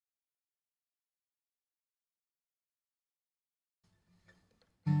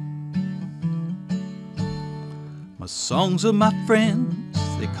My songs are my friends,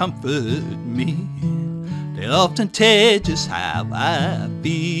 they comfort me. They'll often tell just how I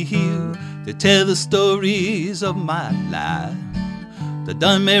feel. They tell the stories of my life. They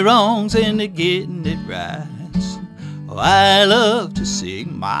done me wrongs and they're getting it right. Oh, I love to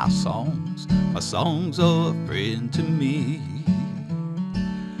sing my songs. My songs are a friend to me.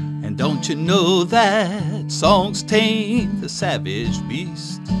 And don't you know that songs tame the savage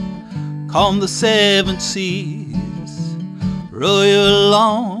beast, calm the seven seas, roll you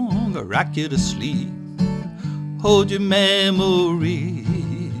along or rock you to sleep, hold your memories,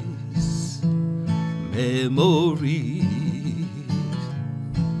 memories.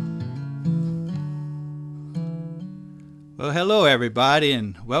 Well, hello everybody,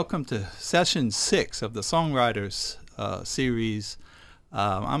 and welcome to session 6 of the Songwriters series.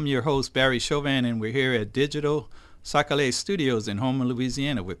 I'm your host, Barry Chauvin, and we're here at Digital Sac-a Lait Studios in Houma,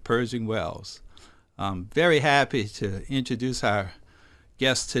 Louisiana with Pershing Wells. I'm very happy to introduce our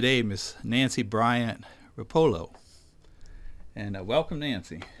guest today, Miss Nancy Bryant Roppolo. And welcome,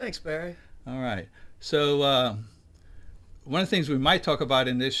 Nancy. Thanks, Barry. All right. So one of the things we might talk about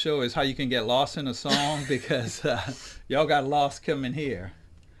in this show is how you can get lost in a song because y'all got lost coming here.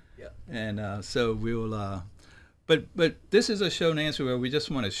 Yeah. And so we'll... But this is a show, Nancy, where we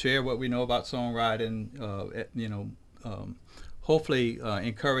just want to share what we know about songwriting, hopefully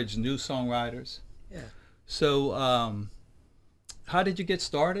encourage new songwriters. Yeah. So how did you get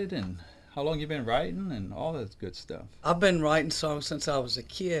started, and how long you been writing, and all that good stuff? I've been writing songs since I was a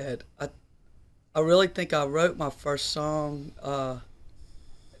kid. I really think I wrote my first song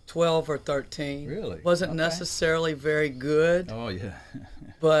 12 or 13. Really? Wasn't Okay. necessarily very good. Oh, yeah.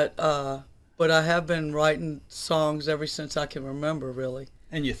 But I have been writing songs ever since I can remember, really.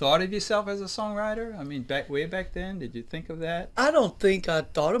 And you thought of yourself as a songwriter? I mean, way back then, did you think of that? I don't think I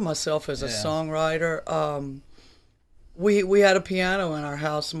thought of myself as a Yeah. songwriter. We had a piano in our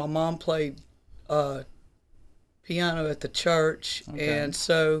house. My mom played piano at the church, Okay. and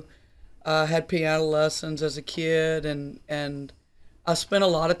so I had piano lessons as a kid, and I spent a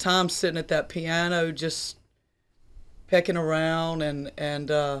lot of time sitting at that piano just pecking around and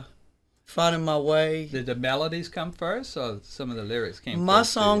finding my way. Did the melodies come first, or some of the lyrics came first? My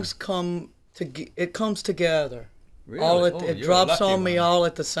songs it comes together. Really? All Oh, it you're a drops lucky on me one. all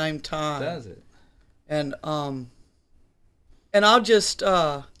at the same time. Does it? And I'll just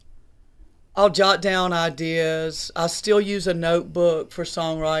I'll jot down ideas. I still use a notebook for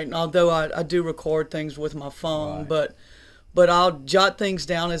songwriting, although I do record things with my phone. Right. But I'll jot things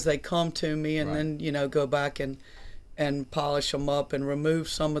down as they come to me, and Right. then go back and polish them up and remove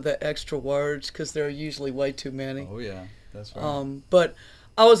some of the extra words because there are usually way too many. Oh, yeah. That's right. But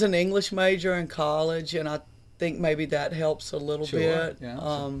I was an English major in college, and I think maybe that helps a little Sure, bit. yeah.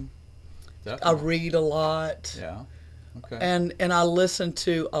 I Definitely. read a lot. Yeah. Okay. And I listen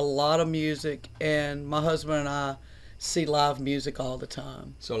to a lot of music, and my husband and I see live music all the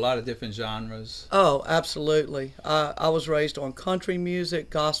time. So a lot of different genres. Oh, absolutely. I was raised on country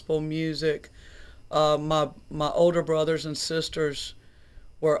music, gospel music. My older brothers and sisters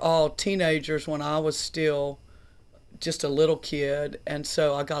were all teenagers when I was still just a little kid, and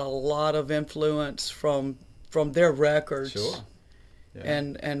so I got a lot of influence from their records. Sure.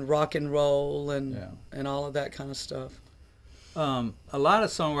 Yeah. And rock and roll and Yeah. all of that kind of stuff. A lot of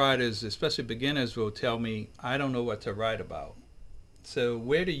songwriters, especially beginners, will tell me, I don't know what to write about. So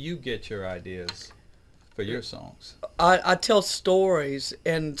where do you get your ideas for your songs? I tell stories,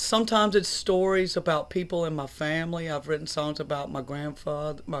 and sometimes it's stories about people in my family. I've written songs about my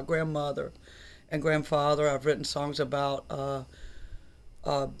grandmother and grandfather. I've written songs about a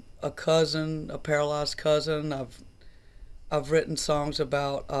cousin, a paralyzed cousin. I've written songs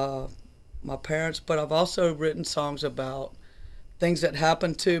about my parents, but I've also written songs about things that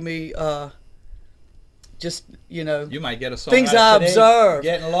happened to me. You might get a song things out I today, observed.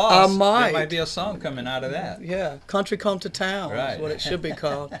 Getting lost. I might. There might be a song coming out of that. Yeah, Country Come to Town Right. is what it should be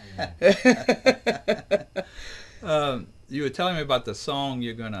called. You were telling me about the song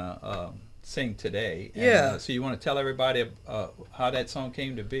you're going to sing today. And, Yeah. so you want to tell everybody how that song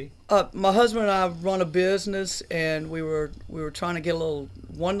came to be? My husband and I run a business, and we were trying to get a little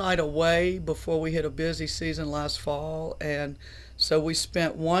one night away before we hit a busy season last fall, and so we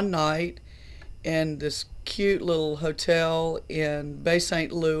spent one night in this cute little hotel in Bay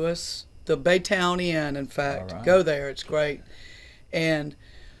St. Louis, the Baytown Inn, in fact. All right. Go there, it's great. And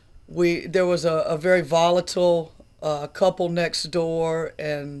there was a very volatile couple next door,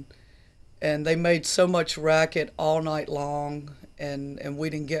 and they made so much racket all night long, and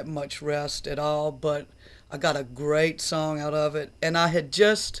we didn't get much rest at all, but I got a great song out of it. And I had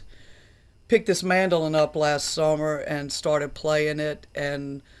just picked this mandolin up last summer and started playing it,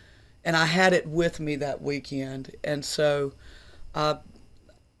 and I had it with me that weekend, and so I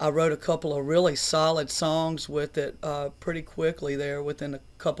wrote a couple of really solid songs with it pretty quickly there within a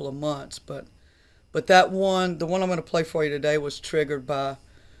couple of months. But that one, the one I'm going to play for you today, was triggered by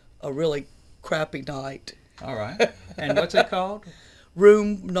a really crappy night. All right. And what's it called?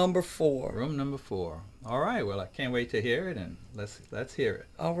 Room Number 4. Room Number 4. All right. Well, I can't wait to hear it, and let's hear it.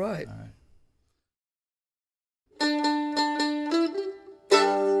 All right. All right.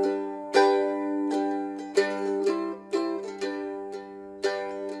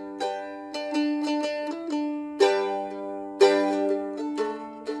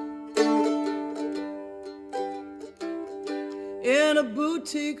 In a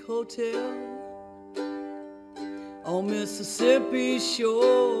boutique hotel on Mississippi's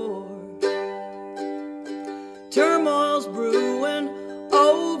shore, turmoil's brewing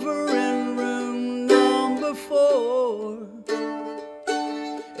over in room number 4.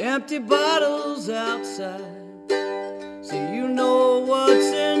 Empty bottles outside, so you know what's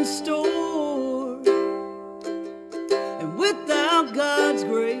in store. And without God's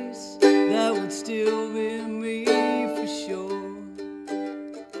grace, that would still be me for sure.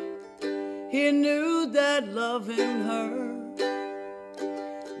 He knew that loving her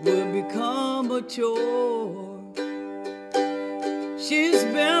would become a chore. She's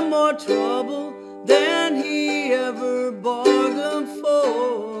been more trouble than he ever bargained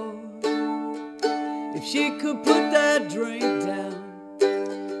for. If she could put that drink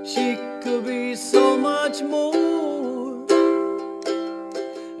down, she could be so much more.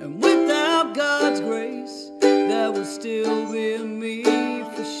 And without God's grace, that would still be me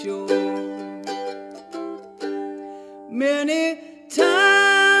for sure. Many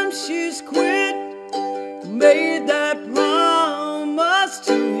times she's quit, made that promise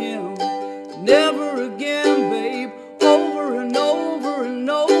to him, never again, babe. Over and over and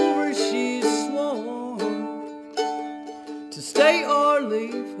over she's sworn to stay or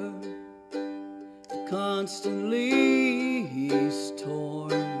leave her. Constantly he's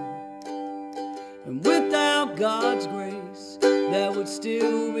torn, and without God's grace, that would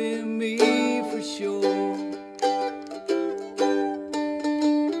still be me for sure.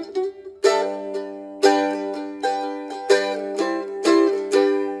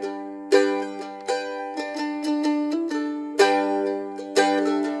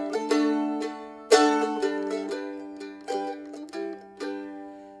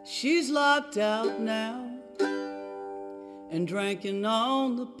 She's locked out now and drinking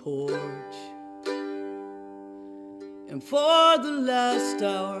on the porch, and for the last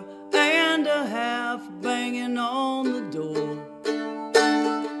hour and a half banging on the door.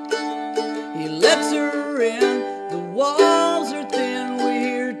 He lets her in, the walls are thin, we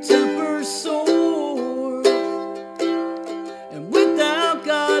hear tempers soar. And without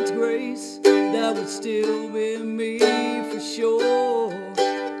God's grace, that would still be me for sure.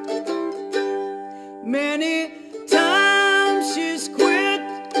 Many times she's quit,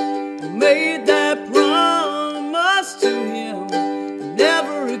 made that promise to him,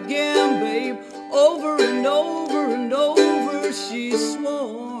 never again, babe. Over and over and over she's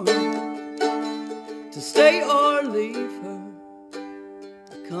sworn to stay or leave her.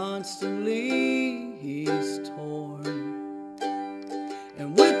 Constantly he's torn,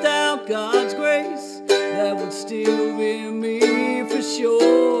 and without God's grace, that would still be me for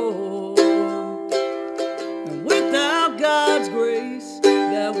sure. Without God's grace,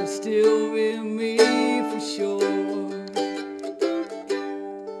 that would still be me for sure.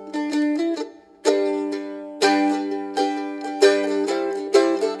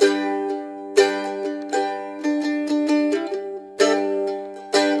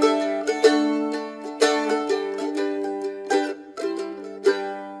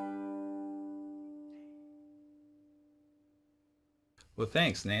 Well,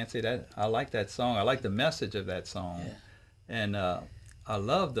 thanks, Nancy. I like that song. I like the message of that song, Yeah. and I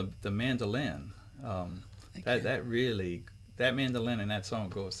love the mandolin. That mandolin and that song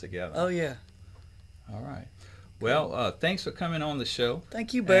goes together. Oh yeah. All right. Well, thanks for coming on the show.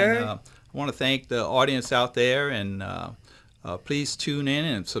 Thank you, Barry. And, I want to thank the audience out there, and please tune in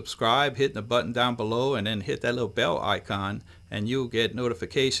and subscribe, hitting the button down below, and then hit that little bell icon, and you'll get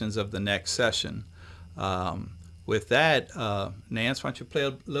notifications of the next session. With that, Nance, why don't you play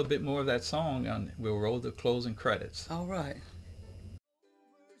a little bit more of that song, and we'll roll the closing credits. All right.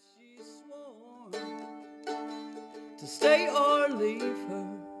 To stay or leave her,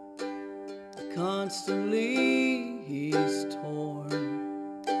 constantly he's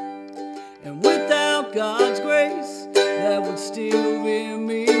torn, and without God's grace, that would still be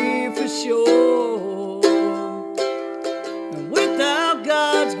me for shore. And without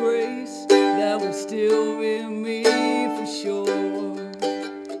God's grace, that would still be me.